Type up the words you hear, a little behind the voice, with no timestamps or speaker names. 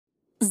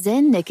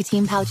Zyn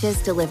nicotine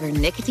pouches deliver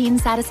nicotine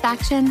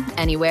satisfaction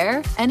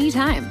anywhere,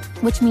 anytime,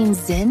 which means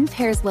Zyn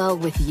pairs well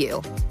with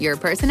you, your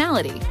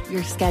personality,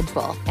 your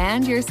schedule,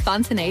 and your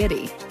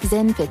spontaneity.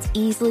 Zyn fits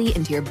easily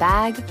into your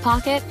bag,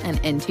 pocket, and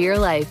into your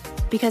life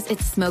because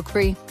it's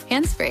smoke-free,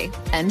 hands-free,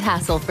 and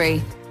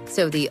hassle-free.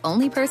 So the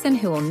only person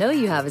who will know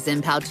you have a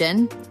Zyn pouch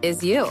in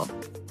is you.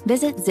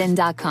 Visit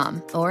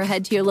Zyn.com or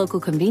head to your local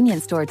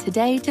convenience store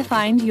today to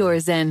find your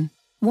Zyn.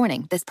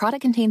 Warning, this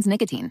product contains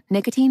nicotine.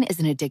 Nicotine is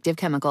an addictive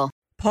chemical.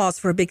 Pause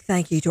for a big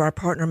thank you to our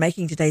partner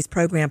making today's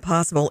program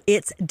possible.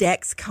 It's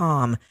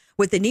Dexcom.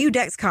 With the new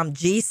Dexcom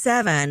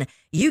G7,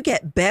 you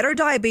get better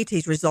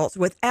diabetes results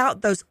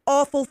without those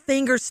awful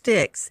finger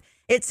sticks.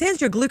 It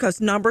sends your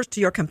glucose numbers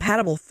to your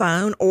compatible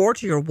phone or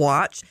to your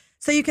watch,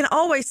 so you can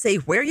always see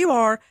where you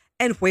are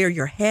and where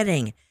you're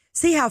heading.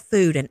 See how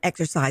food and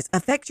exercise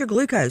affects your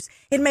glucose.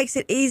 It makes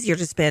it easier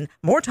to spend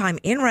more time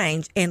in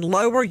range and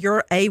lower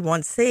your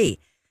A1C.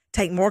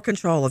 Take more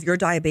control of your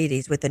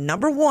diabetes with the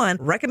 #1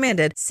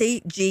 recommended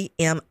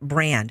CGM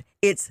brand.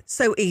 It's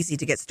so easy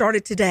to get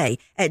started today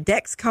at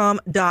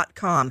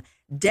Dexcom.com.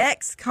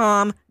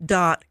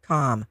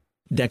 Dexcom.com.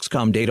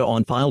 Dexcom data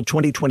on file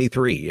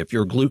 2023. If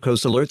your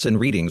glucose alerts and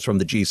readings from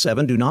the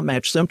G7 do not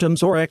match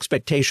symptoms or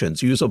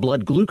expectations, use a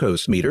blood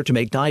glucose meter to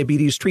make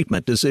diabetes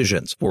treatment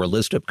decisions. For a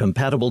list of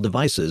compatible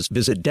devices,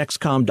 visit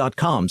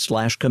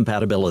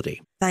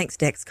Dexcom.com/compatibility. Thanks,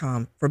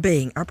 Dexcom, for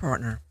being our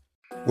partner.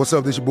 What's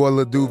up, this your boy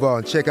Lil Duval,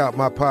 and check out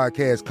my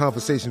podcast,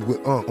 Conversations with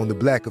Unc, on the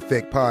Black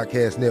Effect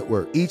Podcast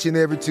Network. Each and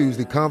every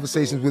Tuesday,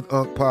 Conversations with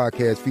Unc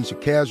podcast feature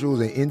casuals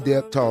and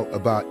in-depth talk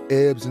about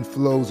ebbs and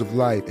flows of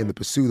life and the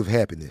pursuit of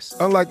happiness.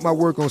 Unlike my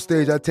work on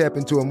stage, I tap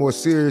into a more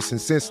serious and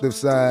sensitive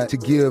side to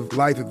give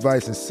life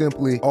advice and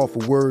simply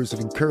offer words of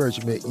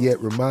encouragement, yet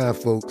remind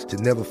folks to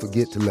never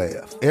forget to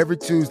laugh. Every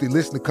Tuesday,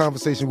 listen to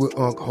Conversations with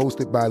Unc,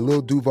 hosted by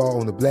Lil Duval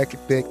on the Black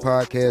Effect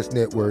Podcast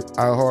Network,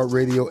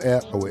 iHeartRadio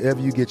app, or wherever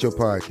you get your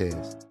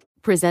podcasts.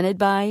 Presented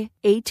by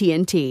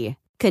AT&T.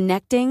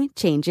 Connecting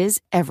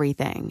changes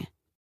everything.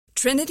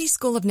 Trinity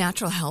School of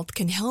Natural Health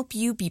can help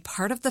you be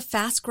part of the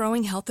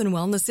fast-growing health and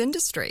wellness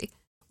industry.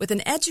 With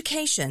an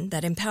education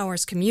that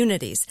empowers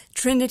communities,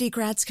 Trinity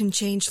grads can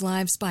change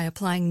lives by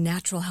applying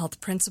natural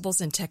health principles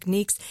and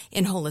techniques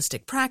in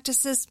holistic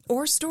practices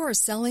or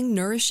stores selling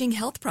nourishing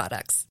health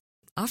products.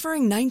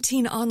 Offering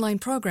 19 online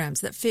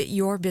programs that fit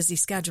your busy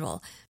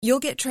schedule,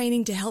 you'll get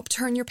training to help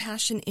turn your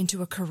passion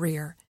into a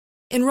career.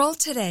 Enroll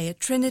today at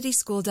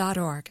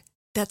trinityschool.org.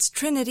 That's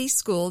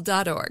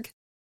trinityschool.org.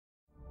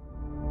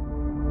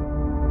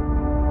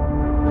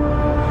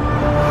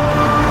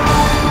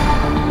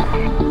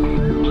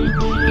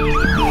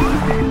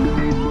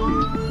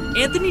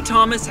 Anthony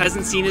Thomas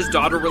hasn't seen his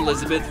daughter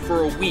Elizabeth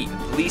for a week.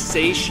 Police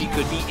say she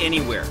could be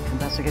anywhere.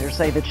 Investigators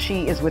say that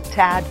she is with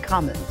Tad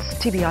Cummins.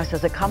 TBI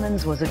says that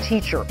Cummins was a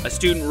teacher. A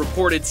student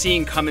reported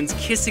seeing Cummins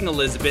kissing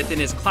Elizabeth in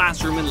his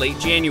classroom in late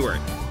January.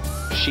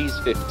 She's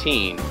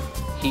 15.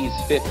 He's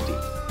 50.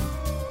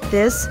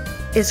 This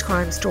is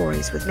Crime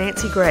Stories with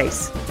Nancy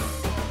Grace.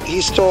 He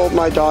stole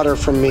my daughter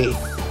from me.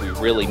 We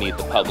really need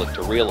the public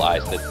to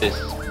realize that this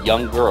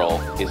young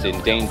girl is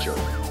in danger.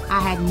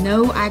 I had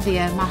no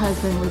idea my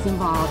husband was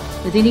involved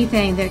with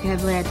anything that could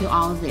have led to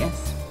all of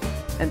this.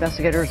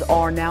 Investigators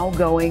are now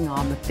going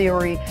on the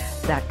theory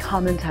that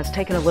Cummins has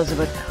taken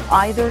Elizabeth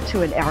either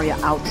to an area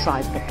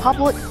outside the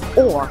public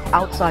or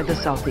outside the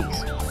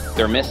Southeast.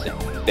 They're missing.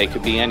 They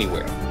could be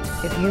anywhere.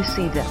 If you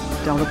see them,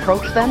 don't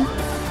approach them.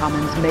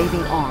 Cummins may be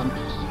armed.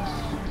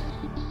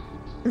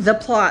 The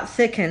plot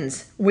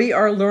thickens. We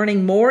are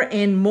learning more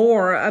and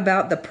more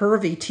about the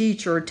pervy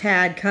teacher,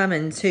 Tad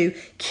Cummins, who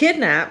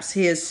kidnaps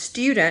his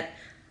student,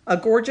 a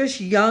gorgeous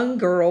young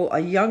girl,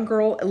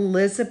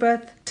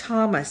 Elizabeth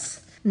Thomas.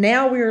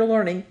 Now we are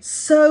learning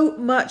so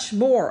much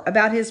more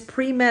about his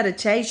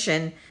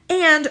premeditation.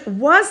 And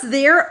was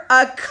there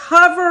a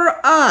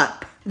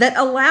cover-up that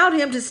allowed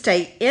him to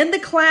stay in the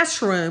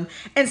classroom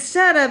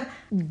instead of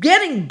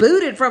getting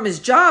booted from his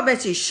job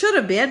as he should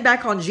have been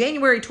back on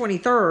January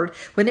 23rd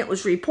when it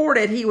was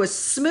reported he was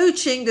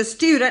smooching the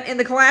student in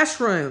the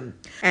classroom?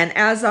 And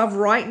as of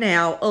right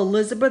now,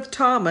 Elizabeth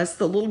Thomas,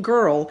 the little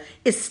girl,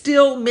 is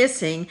still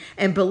missing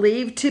and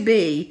believed to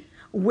be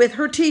with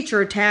her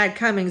teacher, Tad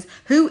Cummins,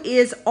 who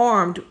is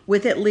armed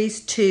with at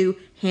least 2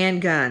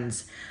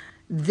 handguns.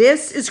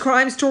 This is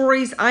Crime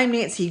Stories. I'm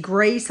Nancy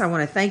Grace. I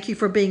want to thank you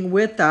for being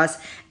with us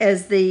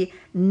as the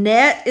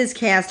net is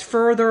cast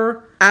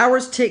further.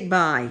 Hours tick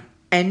by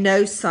and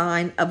no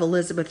sign of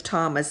Elizabeth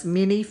Thomas.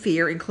 Many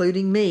fear,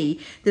 including me,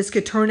 this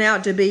could turn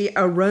out to be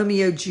a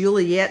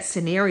Romeo-Juliet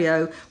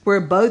scenario where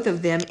both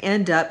of them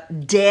end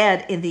up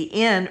dead in the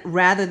end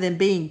rather than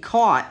being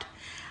caught.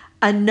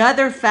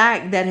 Another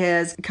fact that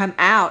has come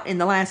out in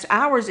the last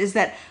hours is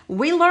that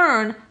we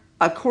learn,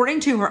 according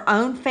to her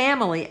own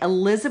family,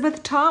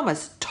 Elizabeth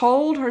Thomas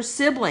told her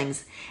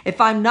siblings,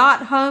 if I'm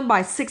not home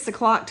by 6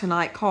 o'clock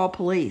tonight, call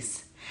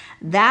police.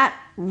 That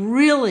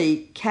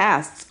really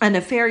casts a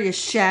nefarious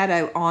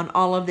shadow on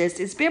all of this.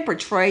 It's been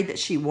portrayed that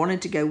she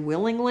wanted to go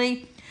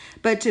willingly,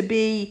 But to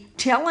be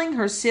telling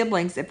her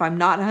siblings, if I'm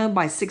not home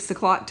by 6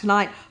 o'clock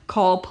tonight,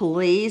 call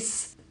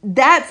police,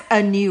 that's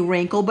a new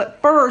wrinkle.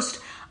 But first,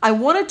 I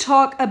want to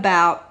talk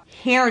about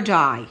hair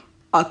dye.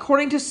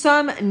 According to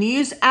some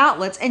news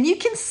outlets, and you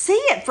can see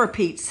it for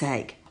Pete's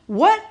sake,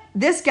 what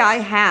this guy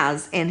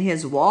has in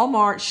his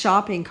Walmart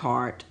shopping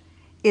cart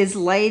is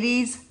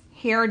ladies'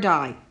 hair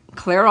dye.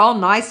 Clairol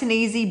Nice and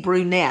Easy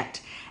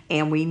Brunette.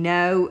 And we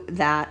know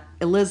that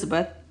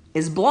Elizabeth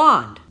is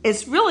blonde.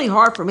 It's really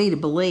hard for me to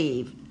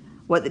believe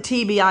what the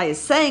TBI is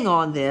saying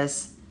on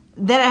this,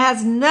 that it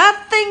has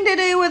nothing to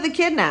do with the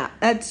kidnap.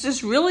 That's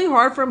just really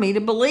hard for me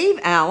to believe,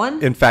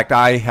 Alan. In fact,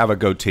 I have a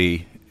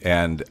goatee,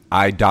 and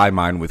I dye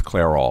mine with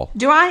Clairol.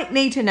 Do I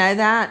need to know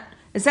that?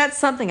 Is that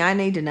something I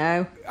need to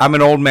know? I'm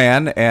an old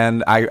man,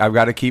 and I've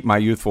got to keep my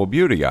youthful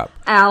beauty up.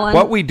 Alan.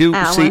 What we do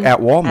see at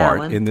Walmart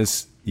Alan, in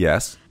this,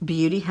 yes?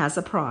 Beauty has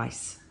a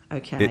price.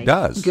 Okay. It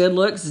does. Good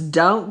looks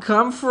don't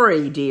come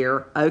free,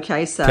 dear.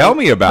 Okay, so tell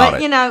me about it.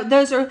 But you know,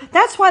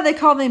 that's why they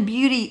call them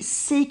beauty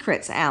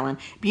secrets, Alan.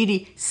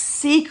 Beauty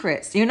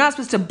secrets. You're not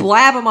supposed to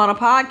blab them on a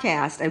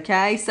podcast,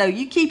 okay? So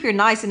you keep your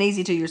nice and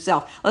easy to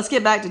yourself. Let's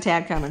get back to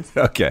Tad Cummins.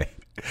 Okay.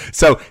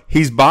 So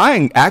he's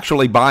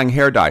actually buying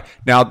hair dye.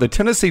 Now, the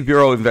Tennessee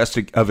Bureau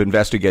of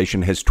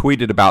Investigation has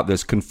tweeted about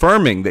this,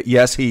 confirming that,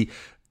 yes, he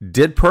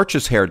did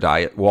purchase hair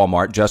dye at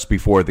Walmart just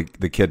before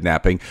the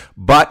kidnapping,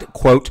 but,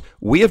 quote,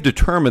 we have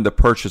determined the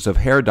purchase of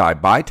hair dye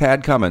by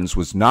Tad Cummins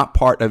was not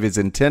part of his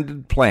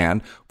intended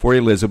plan for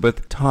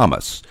Elizabeth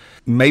Thomas.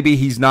 Maybe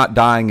he's not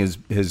dyeing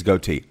his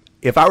goatee.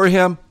 If I were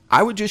him,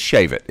 I would just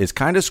shave it. It's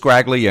kind of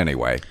scraggly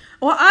anyway.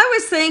 Well, I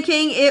was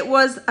thinking it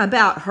was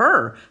about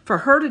her, for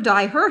her to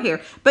dye her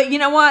hair. But you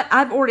know what?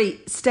 I've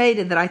already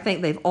stated that I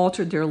think they've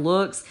altered their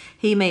looks.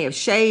 He may have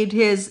shaved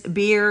his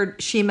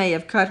beard. She may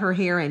have cut her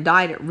hair and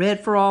dyed it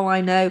red for all I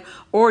know,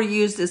 or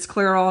used this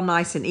Clairol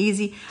Nice and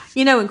Easy.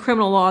 You know, in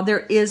criminal law,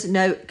 there is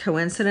no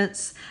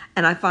coincidence.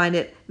 And I find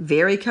it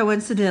very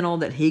coincidental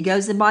that he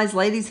goes and buys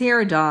ladies'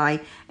 hair dye,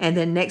 and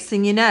then next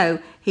thing you know,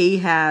 he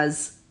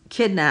has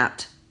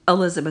kidnapped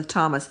Elizabeth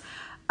Thomas.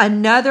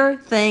 Another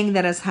thing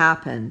that has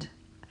happened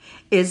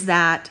is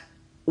that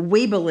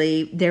we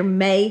believe there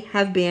may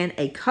have been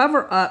a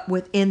cover-up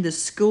within the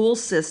school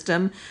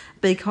system,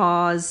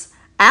 because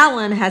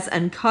Alan has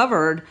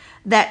uncovered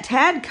that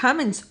Tad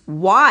Cummins'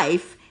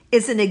 wife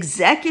is an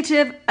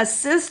executive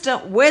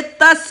assistant with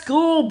the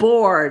school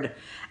board.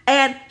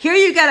 And here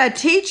you got a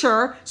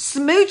teacher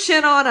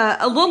smooching on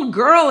a little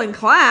girl in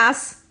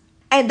class,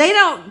 and they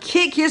don't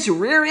kick his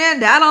rear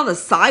end out on the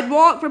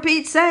sidewalk, for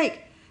Pete's sake.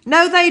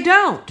 No, they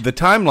don't. The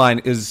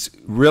timeline is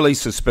really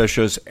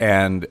suspicious,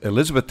 and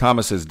Elizabeth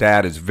Thomas's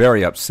dad is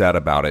very upset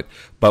about it.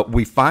 But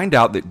we find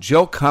out that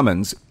Jill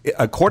Cummins,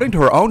 according to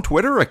her own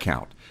Twitter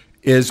account,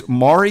 is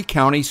Maury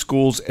County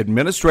Schools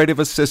administrative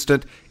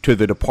assistant to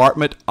the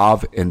Department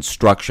of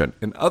Instruction.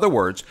 In other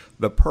words,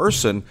 the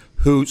person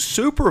who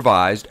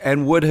supervised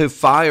and would have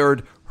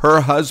fired her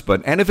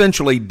husband, and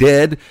eventually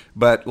did,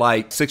 but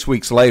like 6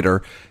 weeks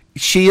later,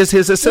 she is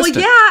his assistant.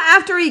 Well, yeah,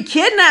 after he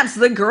kidnaps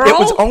the girl. It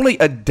was only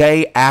a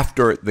day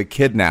after the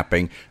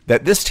kidnapping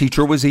that this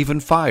teacher was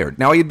even fired.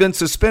 Now, he had been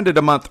suspended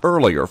a month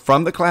earlier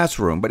from the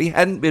classroom, but he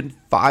hadn't been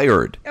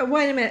fired.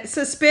 Wait a minute.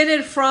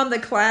 Suspended from the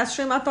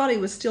classroom? I thought he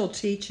was still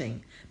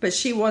teaching, but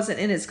she wasn't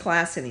in his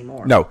class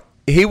anymore. No.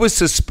 He was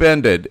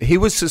suspended. He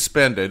was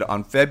suspended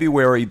on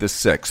February the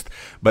 6th,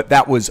 but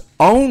that was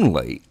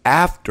only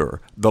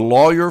after the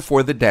lawyer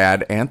for the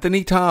dad,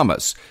 Anthony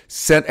Thomas,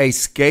 sent a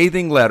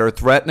scathing letter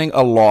threatening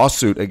a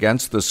lawsuit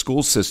against the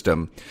school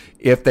system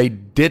if they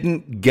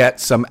didn't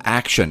get some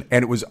action.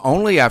 And it was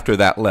only after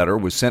that letter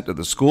was sent to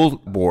the school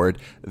board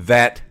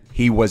that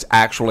he was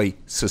actually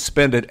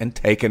suspended and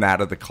taken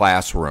out of the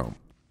classroom.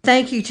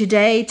 Thank you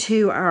today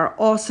to our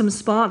awesome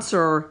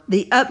sponsor,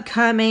 the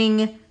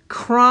upcoming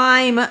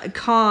Crime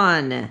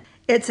Con.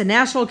 It's a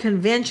national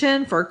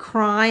convention for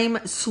crime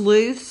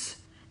sleuths,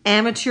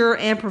 amateur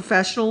and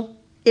professional.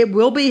 It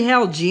will be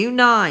held June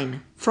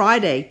 9,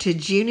 Friday, to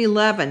June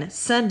 11,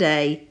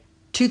 Sunday,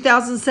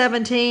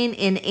 2017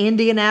 in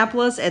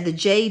Indianapolis at the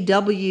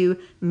JW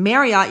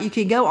Marriott. You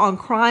can go on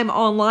Crime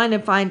Online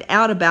and find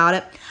out about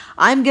it.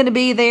 I'm going to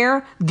be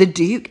there. The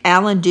Duke,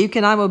 Alan Duke,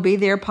 and I will be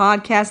there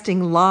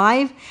podcasting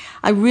live.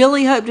 I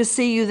really hope to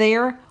see you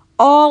there.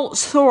 All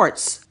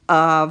sorts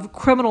of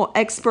criminal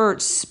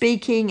experts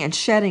speaking and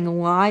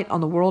shedding light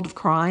on the world of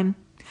crime.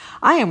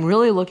 I am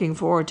really looking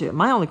forward to it.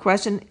 My only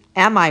question,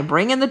 am I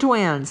bringing the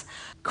twins?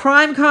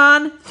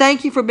 CrimeCon,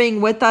 thank you for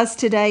being with us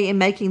today and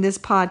making this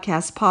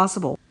podcast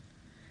possible.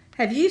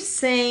 Have you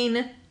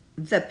seen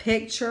the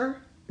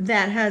picture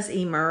that has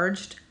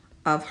emerged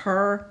of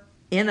her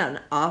in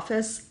an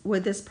office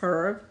with this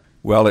perv?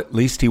 Well, at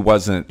least she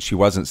wasn't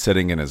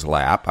sitting in his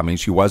lap. I mean,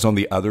 she was on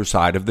the other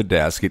side of the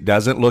desk. It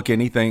doesn't look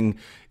anything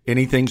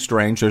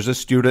strange. There's a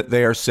student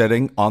there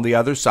sitting on the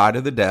other side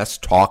of the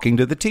desk talking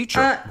to the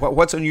teacher.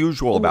 What's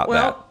unusual about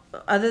that?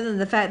 Other than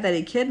the fact that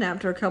he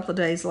kidnapped her a couple of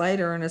days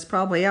later and is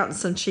probably out in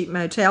some cheap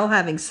motel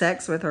having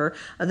sex with her.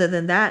 Other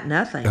than that,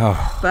 nothing.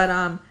 Oh.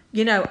 But,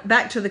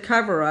 back to the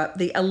cover-up,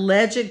 the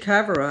alleged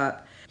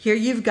cover-up. Here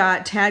you've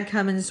got Tad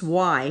Cummins'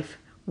 wife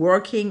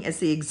working as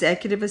the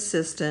executive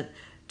assistant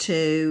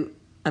to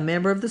a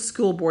member of the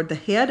school board, the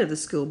head of the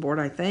school board,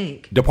 I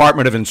think.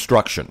 Department of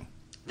Instruction.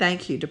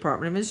 Thank you,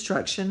 Department of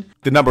Instruction.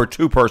 The number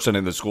 2 person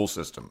in the school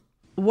system.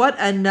 What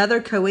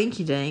another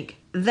coinkydink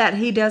that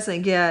he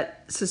doesn't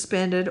get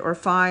suspended or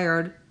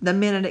fired the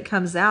minute it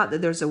comes out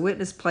that there's a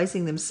witness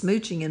placing them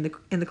smooching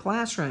in the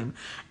classroom.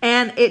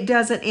 And it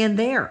doesn't end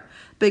there,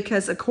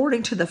 because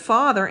according to the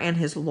father and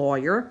his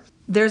lawyer,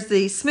 there's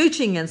the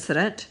smooching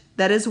incident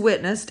that is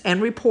witnessed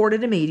and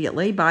reported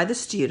immediately by the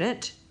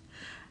student.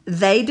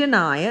 They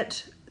deny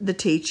it. The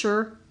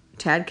teacher,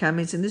 Tad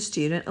Cummins, and the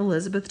student,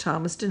 Elizabeth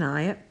Thomas,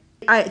 deny it.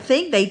 I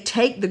think they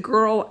take the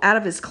girl out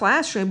of his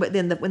classroom, but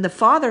then when the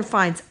father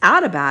finds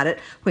out about it,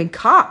 when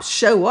cops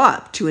show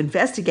up to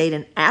investigate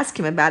and ask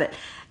him about it,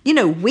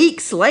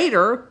 weeks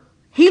later,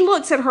 he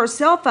looks at her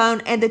cell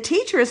phone and the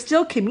teacher is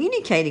still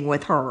communicating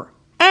with her.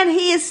 And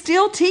he is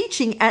still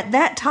teaching at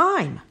that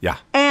time. Yeah.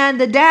 And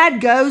the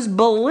dad goes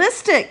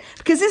ballistic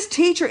because this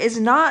teacher is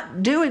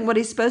not doing what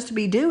he's supposed to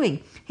be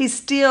doing. He's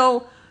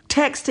still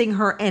texting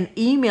her and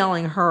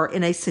emailing her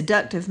in a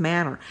seductive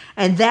manner.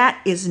 And that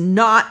is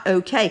not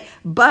okay.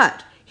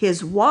 But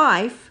his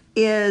wife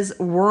is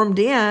wormed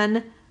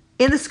in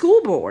the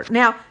school board.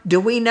 Now, do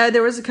we know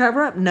there was a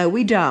cover-up? No,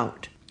 we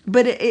don't.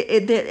 But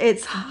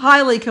it's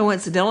highly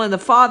coincidental. And the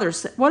father,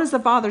 what does the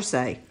father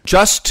say?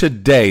 Just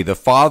today, the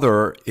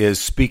father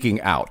is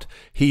speaking out.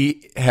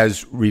 He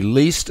has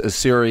released a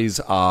series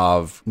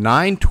of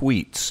 9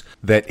 tweets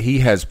that he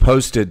has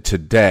posted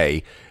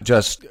today,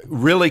 just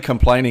really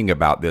complaining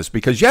about this.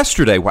 Because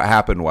yesterday what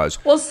happened was...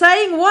 Well,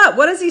 saying what?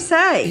 What does he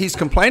say? He's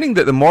complaining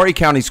that the Maury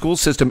County school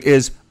system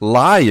is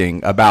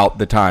lying about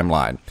the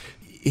timeline.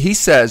 He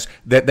says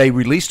that they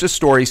released a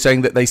story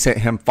saying that they sent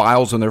him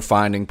files on their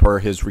finding per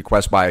his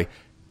request by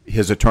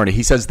his attorney.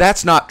 He says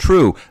that's not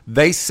true.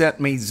 They sent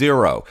me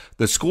 0.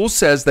 The school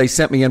says they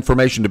sent me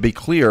information. To be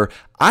clear,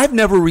 I've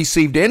never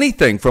received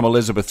anything from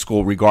Elizabeth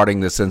School regarding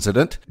this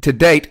incident. To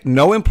date,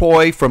 no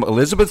employee from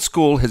Elizabeth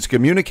School has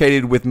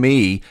communicated with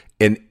me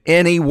in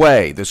any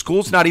way. The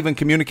school's not even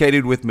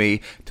communicated with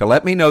me to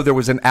let me know there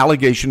was an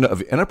allegation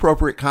of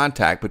inappropriate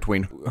contact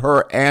between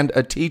her and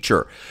a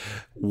teacher.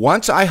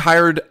 Once I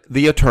hired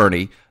the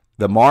attorney,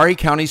 the Maury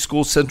County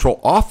School Central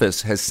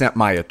Office has sent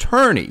my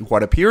attorney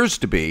what appears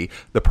to be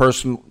the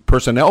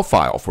personnel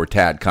file for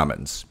Tad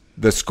Cummins.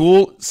 The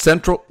school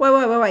central...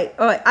 Wait.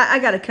 I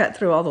got to cut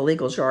through all the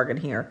legal jargon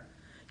here.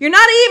 You're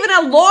not even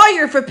a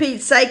lawyer, for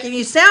Pete's sake, and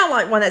you sound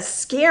like one. That's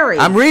scary.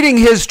 I'm reading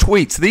his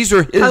tweets. These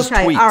are his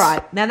tweets. Okay, all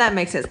right. Now that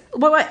makes sense.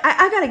 Wait.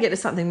 I got to get to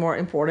something more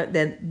important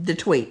than the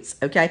tweets,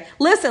 okay?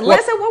 Listen.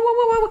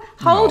 Whoa.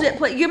 Hold it,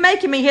 please. You're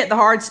making me hit the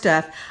hard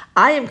stuff.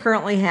 I am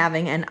currently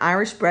having an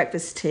Irish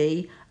breakfast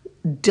tea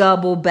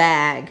double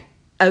bag,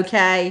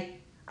 okay?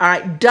 All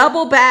right,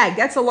 double bag.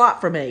 That's a lot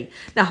for me.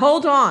 Now,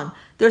 hold on.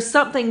 There's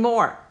something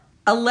more.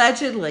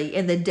 Allegedly,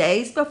 in the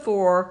days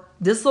before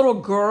this little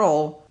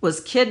girl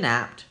was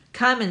kidnapped,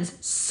 Cummins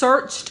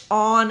searched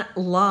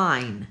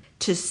online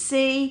to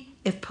see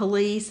if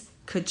police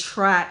could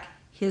track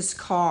his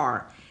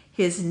car,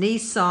 his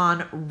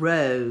Nissan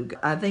Rogue.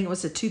 I think it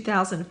was a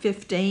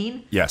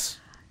 2015. Yes.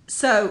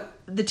 So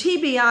the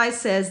TBI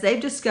says they've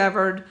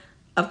discovered,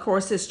 of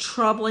course, this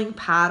troubling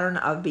pattern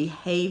of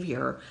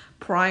behavior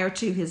prior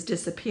to his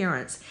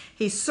disappearance.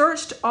 He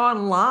searched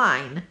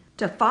online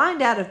to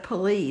find out if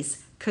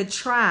police could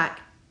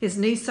track his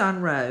Nissan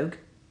Rogue,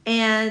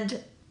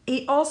 and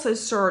he also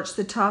searched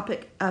the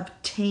topic of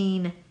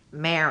teen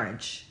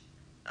marriage.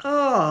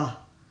 Oh,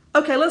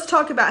 okay, let's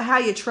talk about how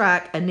you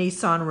track a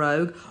Nissan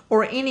Rogue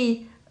or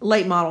any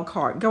late model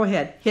car. Go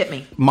ahead, hit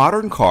me.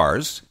 Modern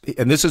cars,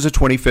 and this is a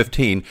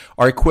 2015,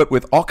 are equipped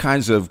with all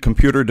kinds of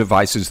computer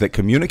devices that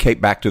communicate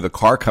back to the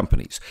car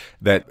companies,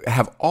 that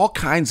have all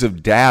kinds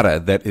of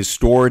data that is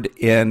stored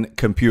in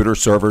computer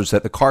servers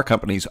that the car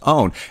companies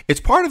own. It's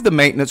part of the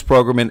maintenance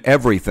program and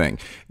everything.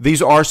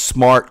 These are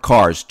smart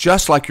cars.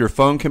 Just like your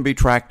phone can be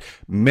tracked,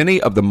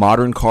 many of the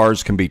modern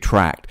cars can be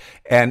tracked.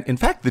 And in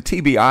fact, the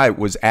TBI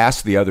was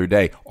asked the other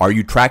day, are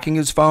you tracking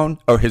his phone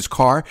or his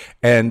car?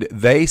 And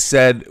they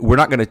said, we're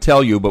not going to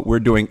tell you, but we're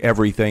doing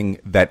everything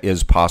that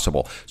is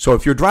possible. So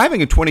if you're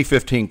driving a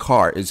 2015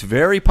 car, it's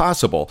very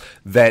possible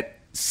that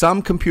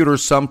some computer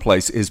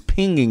someplace is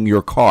pinging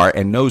your car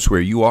and knows where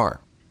you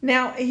are.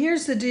 Now,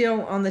 here's the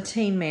deal on the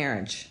teen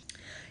marriage.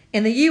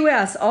 In the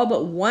U.S., all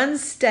but one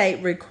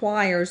state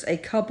requires a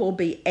couple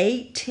be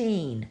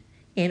 18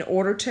 in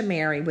order to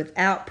marry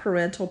without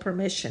parental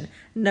permission.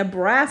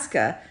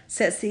 Nebraska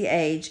sets the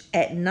age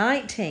at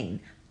 19.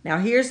 Now,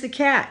 here's the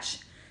catch.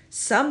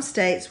 Some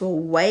states will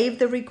waive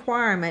the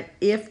requirement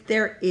if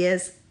there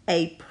is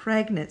a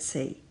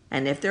pregnancy.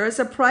 And if there is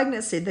a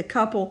pregnancy, the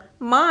couple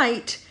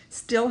might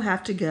still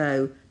have to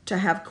go to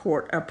have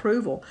court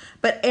approval.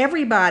 But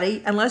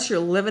everybody, unless you're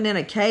living in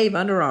a cave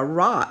under a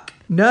rock,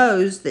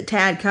 knows that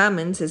Tad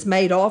Cummins has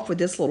made off with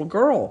this little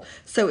girl.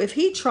 So if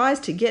he tries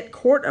to get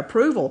court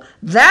approval,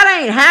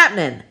 that ain't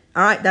happening.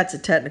 All right, that's a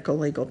technical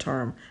legal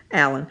term,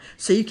 Alan.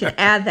 So you can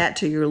add that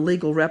to your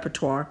legal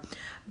repertoire.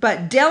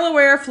 But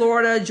Delaware,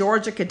 Florida,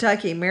 Georgia,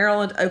 Kentucky,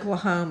 Maryland,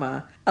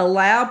 Oklahoma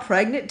allow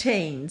pregnant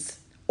teens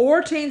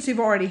or teens who've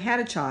already had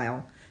a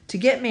child to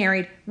get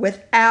married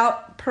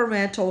without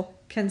parental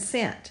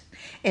consent.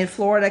 In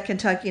Florida,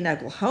 Kentucky, and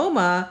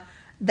Oklahoma,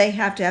 they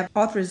have to have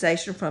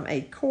authorization from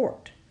a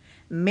court.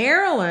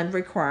 Maryland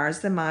requires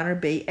the minor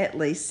be at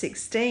least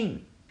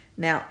 16.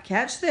 Now,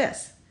 catch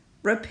this.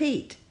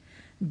 Repeat.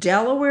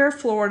 Delaware,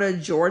 Florida,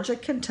 Georgia,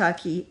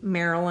 Kentucky,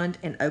 Maryland,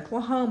 and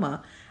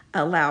Oklahoma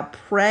allow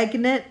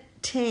pregnant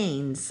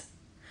teens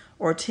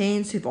or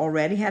teens who've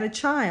already had a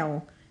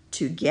child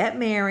to get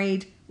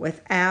married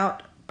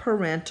without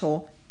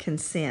parental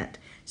consent.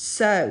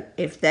 So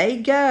if they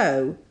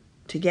go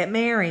to get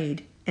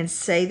married and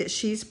say that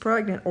she's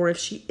pregnant, or if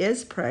she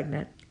is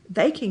pregnant,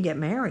 they can get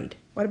married.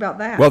 What about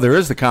that? Well, there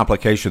is the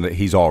complication that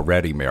he's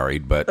already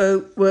married, but...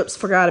 Oh, whoops,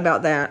 forgot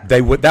about that.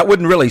 That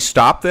wouldn't really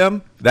stop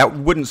them. That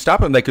wouldn't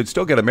stop them. They could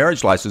still get a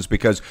marriage license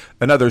because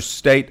another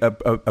state,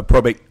 a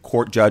probate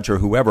court judge or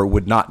whoever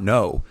would not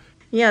know.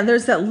 Yeah,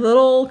 there's that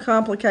little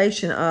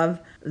complication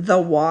of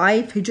the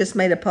wife who just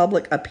made a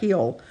public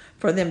appeal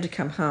for them to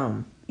come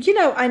home. You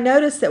know, I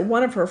noticed that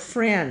one of her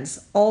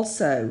friends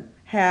also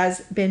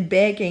has been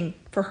begging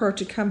for her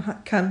to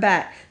come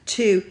back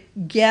to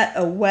get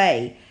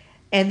away.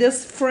 And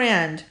this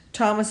friend,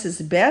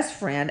 Thomas's best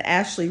friend,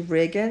 Ashley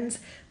Riggins,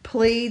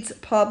 pleads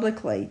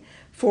publicly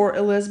for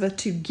Elizabeth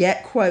to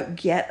get, quote,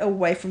 get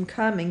away from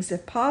Cummings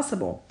if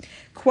possible.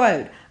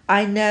 Quote,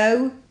 I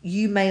know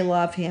you may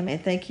love him and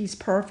think he's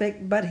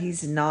perfect, but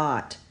he's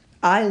not.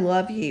 I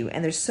love you,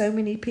 and there's so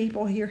many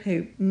people here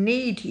who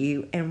need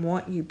you and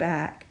want you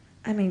back.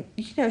 I mean,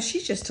 you know,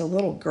 she's just a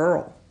little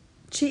girl.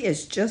 She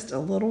is just a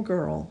little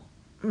girl.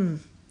 I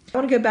want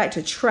to go back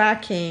to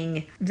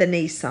tracking the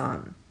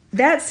Nissan.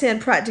 That's in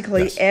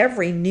practically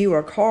every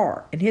newer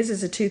car. And his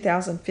is a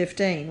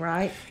 2015,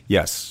 right?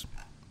 Yes.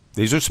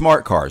 These are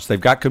smart cars.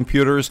 They've got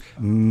computers.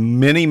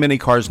 Many, many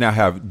cars now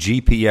have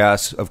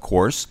GPS, of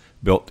course,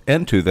 built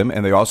into them.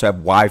 And they also have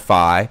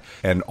Wi-Fi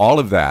and all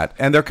of that.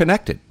 And they're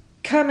connected.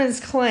 Cummins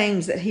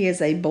claims that he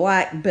is a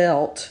black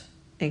belt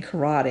in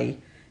karate.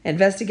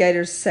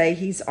 Investigators say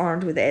he's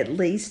armed with at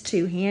least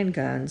 2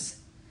 handguns.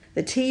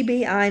 The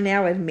TBI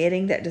now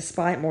admitting that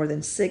despite more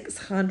than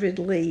 600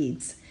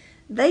 leads,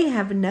 they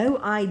have no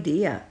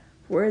idea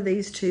where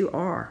these two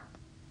are.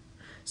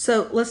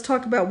 So let's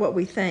talk about what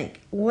we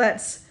think.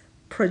 Let's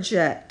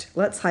project.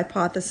 Let's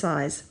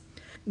hypothesize.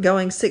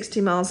 Going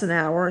 60 miles an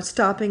hour,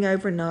 stopping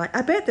overnight.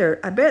 I bet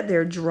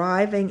they're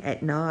driving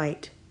at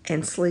night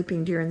and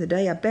sleeping during the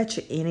day. I bet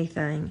you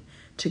anything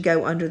to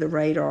go under the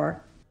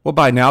radar. Well,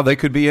 by now they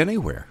could be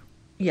anywhere.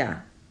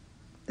 Yeah,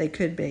 they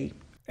could be.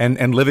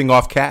 And living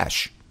off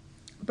cash.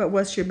 But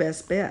what's your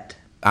best bet?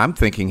 I'm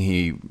thinking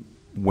he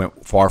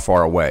went far,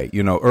 far away.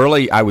 You know,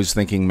 early I was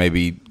thinking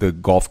maybe the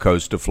Gulf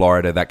Coast of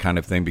Florida, that kind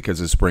of thing, because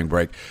of spring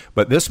break.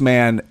 But this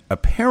man,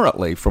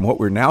 apparently, from what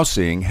we're now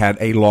seeing, had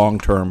a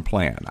long-term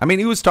plan. I mean,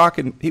 he was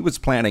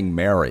planning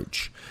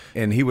marriage,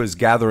 and he was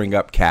gathering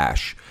up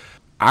cash.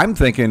 I'm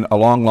thinking a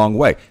long, long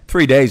way.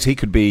 3 days, he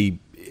could be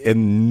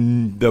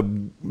in the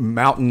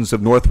mountains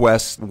of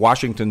Northwest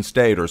Washington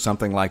State or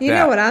something like that. You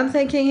know what I'm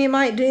thinking he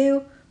might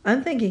do?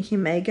 I'm thinking he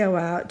may go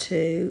out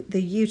to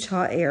the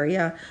Utah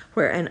area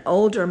where an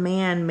older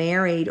man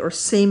married or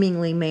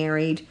seemingly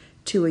married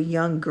to a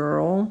young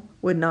girl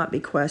would not be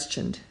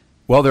questioned.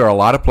 Well, there are a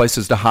lot of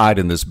places to hide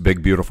in this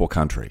big, beautiful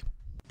country.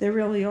 There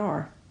really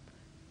are.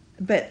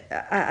 But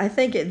I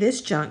think at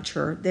this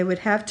juncture, they would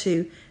have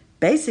to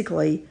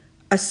basically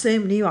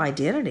assume new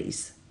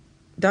identities.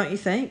 Don't you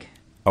think?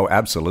 Oh,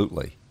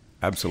 absolutely.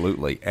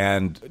 Absolutely.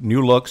 And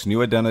new looks,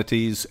 new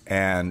identities,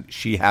 and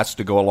she has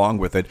to go along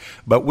with it.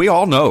 But we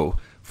all know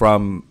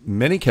from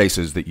many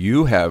cases that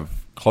you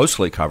have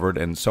closely covered,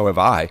 and so have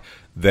I,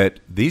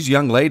 that these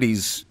young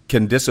ladies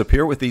can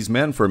disappear with these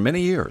men for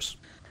many years.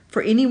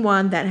 For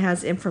anyone that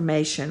has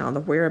information on the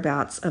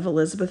whereabouts of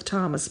Elizabeth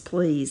Thomas,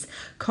 please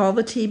call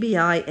the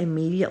TBI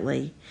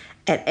immediately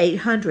at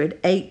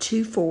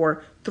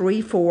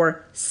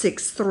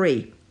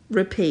 800-824-3463.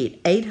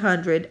 Repeat,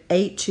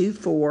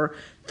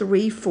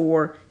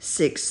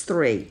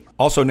 800-824-3463.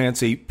 Also,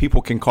 Nancy,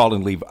 people can call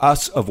and leave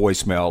us a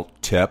voicemail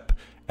tip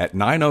at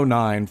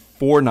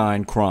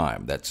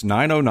 909-49-CRIME. That's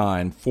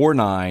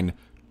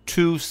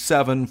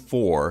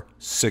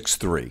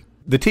 909-49-27463.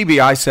 The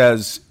TBI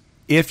says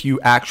if you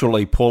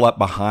actually pull up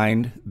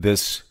behind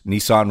this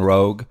Nissan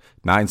Rogue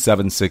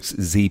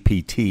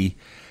 976ZPT,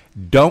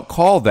 don't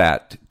call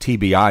that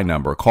TBI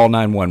number. Call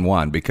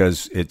 911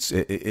 because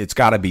it's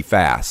got to be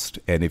fast.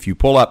 And if you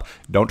pull up,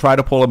 don't try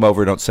to pull him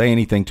over. Don't say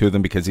anything to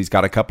them because he's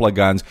got a couple of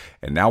guns.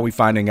 And now we're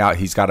finding out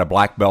he's got a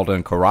black belt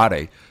in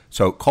karate.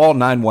 So call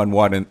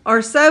 911.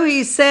 Or so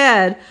he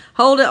said.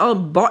 Hold it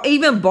on.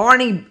 Even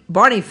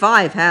Barney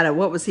Fife had a,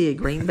 what was he, a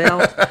green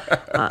belt?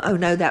 Oh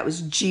no, that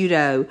was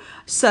judo.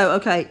 So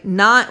okay,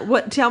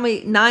 tell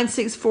me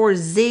 964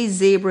 Z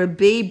Zebra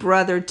B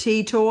Brother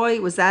T Toy.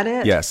 Was that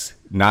it? Yes.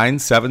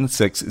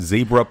 976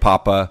 Zebra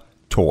Papa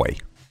Toy.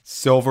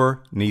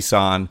 Silver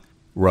Nissan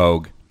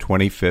Rogue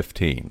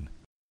 2015.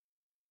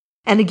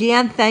 And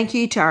again, thank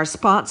you to our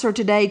sponsor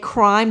today,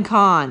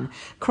 CrimeCon.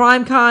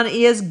 CrimeCon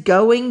is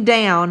going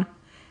down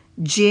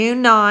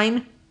June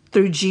 9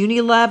 through June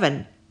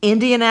 11,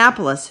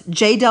 Indianapolis,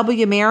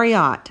 JW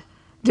Marriott.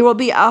 There will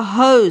be a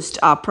host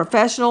of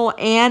professional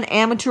and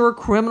amateur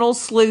criminal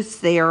sleuths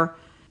there,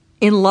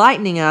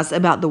 enlightening us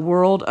about the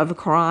world of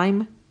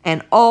crime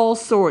and all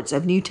sorts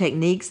of new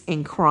techniques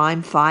in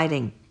crime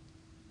fighting.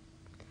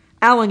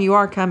 Alan, you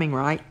are coming,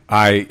 right?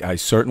 I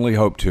certainly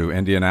hope to.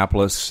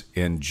 Indianapolis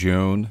in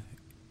June.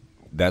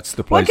 That's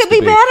the place. What could be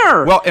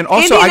better? Well, and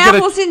also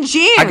Indianapolis in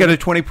June. I get a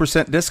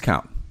 20%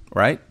 discount,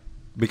 right?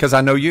 Because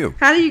I know you.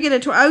 How do you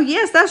get oh,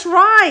 yes, that's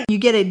right. You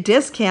get a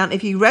discount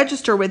if you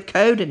register with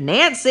code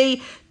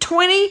Nancy,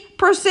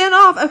 20%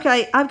 off.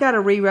 Okay, I've got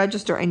to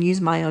re-register and use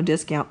my own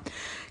discount.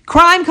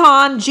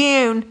 CrimeCon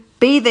June.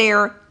 Be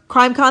there.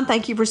 CrimeCon,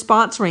 thank you for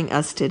sponsoring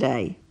us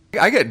today.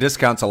 I get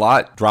discounts a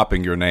lot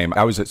dropping your name.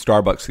 I was at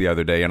Starbucks the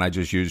other day and I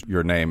just used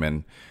your name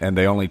and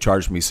they only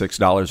charged me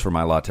 $6 for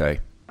my latte.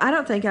 I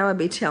don't think I would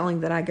be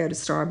telling that I go to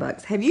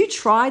Starbucks. Have you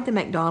tried the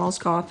McDonald's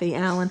coffee,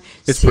 Alan?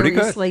 It's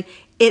Seriously, pretty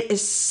good. It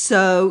is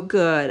so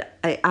good.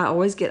 I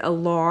always get a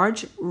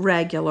large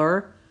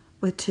regular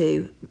with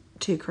two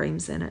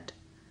creams in it.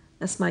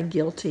 That's my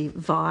guilty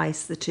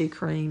vice, the 2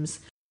 creams.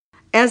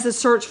 As the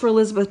search for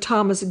Elizabeth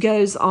Thomas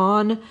goes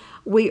on,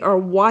 we are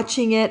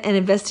watching it and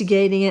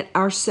investigating it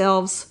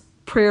ourselves.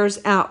 Prayers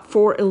out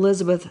for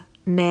Elizabeth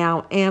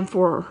now and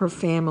for her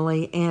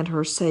family and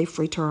her safe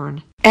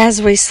return.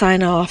 As we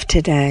sign off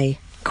today,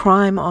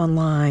 Crime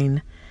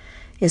Online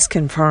is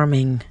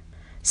confirming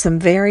some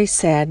very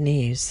sad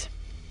news.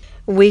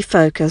 We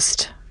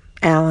focused,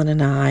 Alan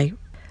and I,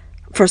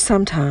 for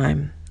some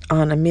time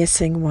on a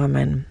missing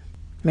woman,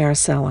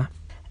 Maricela.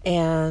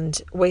 And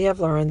we have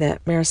learned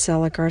that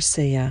Maricela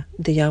Garcia,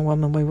 the young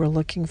woman we were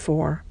looking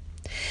for,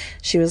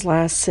 she was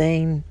last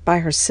seen by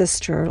her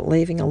sister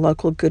leaving a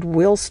local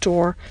Goodwill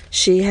store.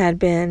 She had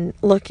been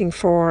looking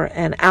for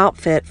an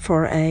outfit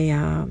for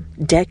a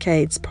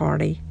decades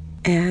party,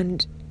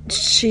 and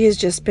she has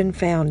just been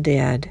found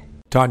dead.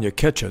 Tanya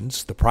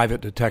Kitchens, the private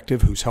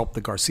detective who's helped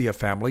the Garcia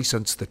family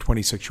since the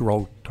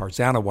 26-year-old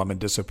Tarzana woman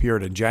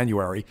disappeared in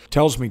January,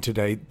 tells me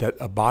today that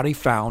a body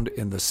found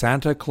in the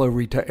Santa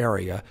Clarita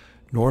area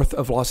north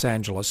of Los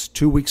Angeles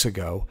 2 weeks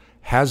ago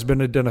has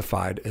been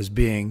identified as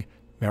being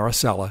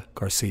Maricela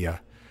Garcia.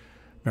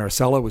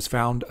 Maricela was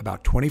found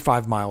about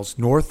 25 miles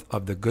north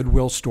of the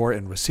Goodwill store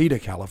in Reseda,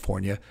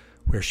 California,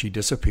 where she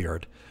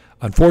disappeared.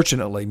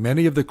 Unfortunately,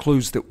 many of the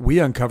clues that we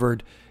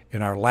uncovered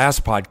in our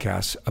last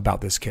podcast about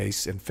this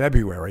case in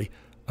February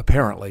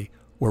apparently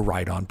were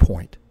right on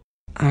point.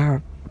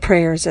 Our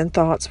prayers and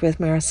thoughts with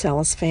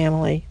Maricela's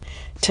family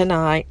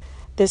tonight.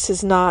 This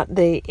is not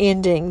the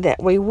ending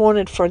that we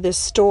wanted for this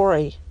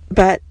story,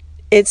 but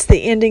it's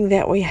the ending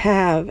that we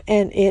have,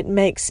 and it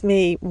makes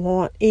me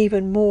want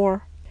even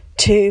more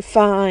to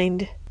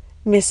find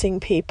missing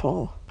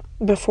people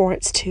before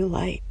it's too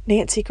late.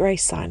 Nancy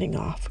Grace signing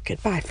off.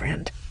 Goodbye,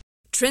 friend.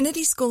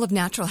 Trinity School of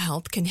Natural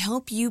Health can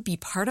help you be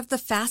part of the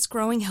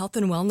fast-growing health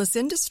and wellness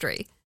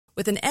industry.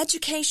 With an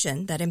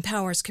education that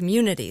empowers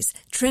communities,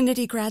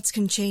 Trinity grads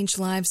can change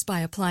lives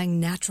by applying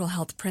natural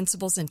health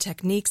principles and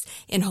techniques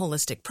in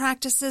holistic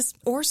practices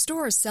or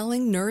stores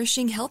selling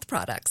nourishing health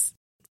products.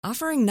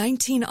 Offering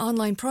 19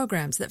 online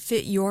programs that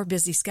fit your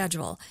busy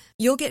schedule,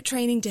 you'll get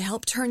training to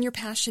help turn your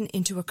passion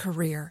into a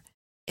career.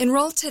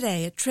 Enroll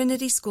today at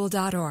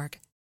trinityschool.org.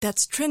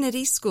 That's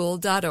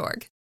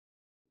trinityschool.org.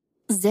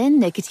 Zyn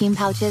nicotine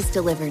pouches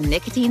deliver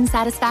nicotine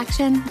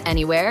satisfaction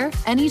anywhere,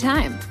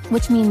 anytime,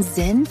 which means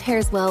Zyn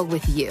pairs well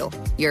with you,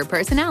 your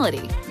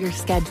personality, your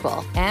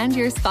schedule, and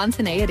your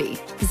spontaneity.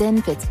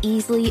 Zyn fits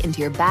easily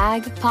into your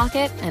bag,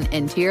 pocket, and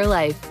into your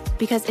life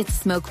because it's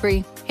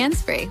smoke-free,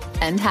 hands-free,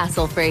 and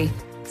hassle-free.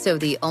 So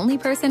the only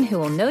person who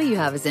will know you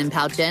have a Zyn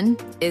pouch in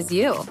is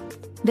you.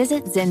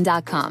 Visit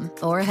Zyn.com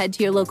or head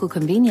to your local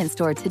convenience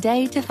store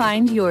today to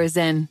find your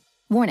Zyn.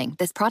 Warning,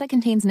 this product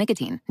contains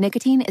nicotine.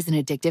 Nicotine is an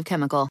addictive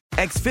chemical.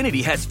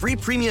 Xfinity has free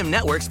premium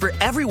networks for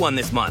everyone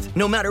this month,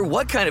 no matter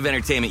what kind of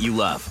entertainment you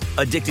love.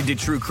 Addicted to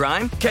true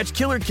crime? Catch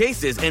killer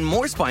cases and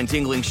more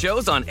spine-tingling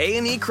shows on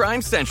A&E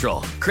Crime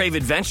Central. Crave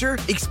adventure?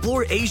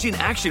 Explore Asian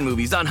action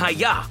movies on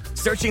Hi-Ya.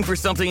 Searching for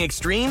something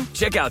extreme?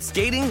 Check out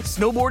skating,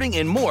 snowboarding,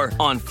 and more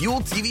on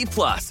Fuel TV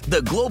Plus,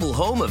 the global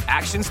home of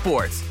action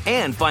sports.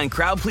 And find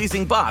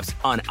crowd-pleasing bops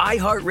on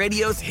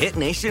iHeartRadio's Hit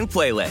Nation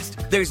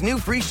playlist. There's new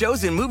free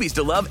shows and movies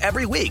to love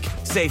every week.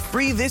 Say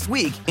free this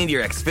week in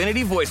your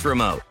Xfinity voice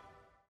remote.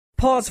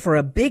 Pause for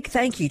a big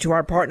thank you to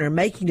our partner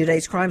making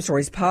today's crime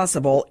stories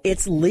possible.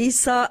 It's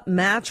Leesa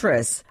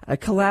Mattress, a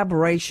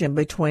collaboration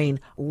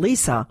between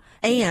Leesa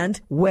and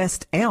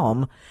West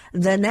Elm.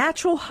 The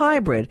natural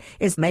hybrid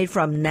is made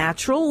from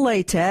natural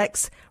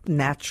latex,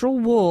 natural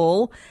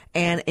wool,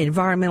 and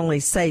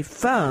environmentally safe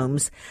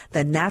foams.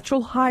 The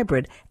natural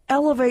hybrid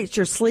elevates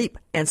your sleep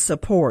and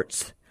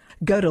supports.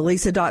 Go to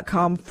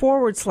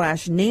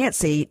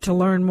Leesa.com/Nancy to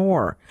learn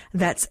more.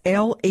 That's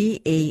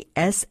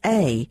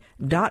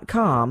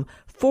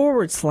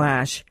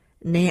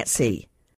LEESA.com/Nancy.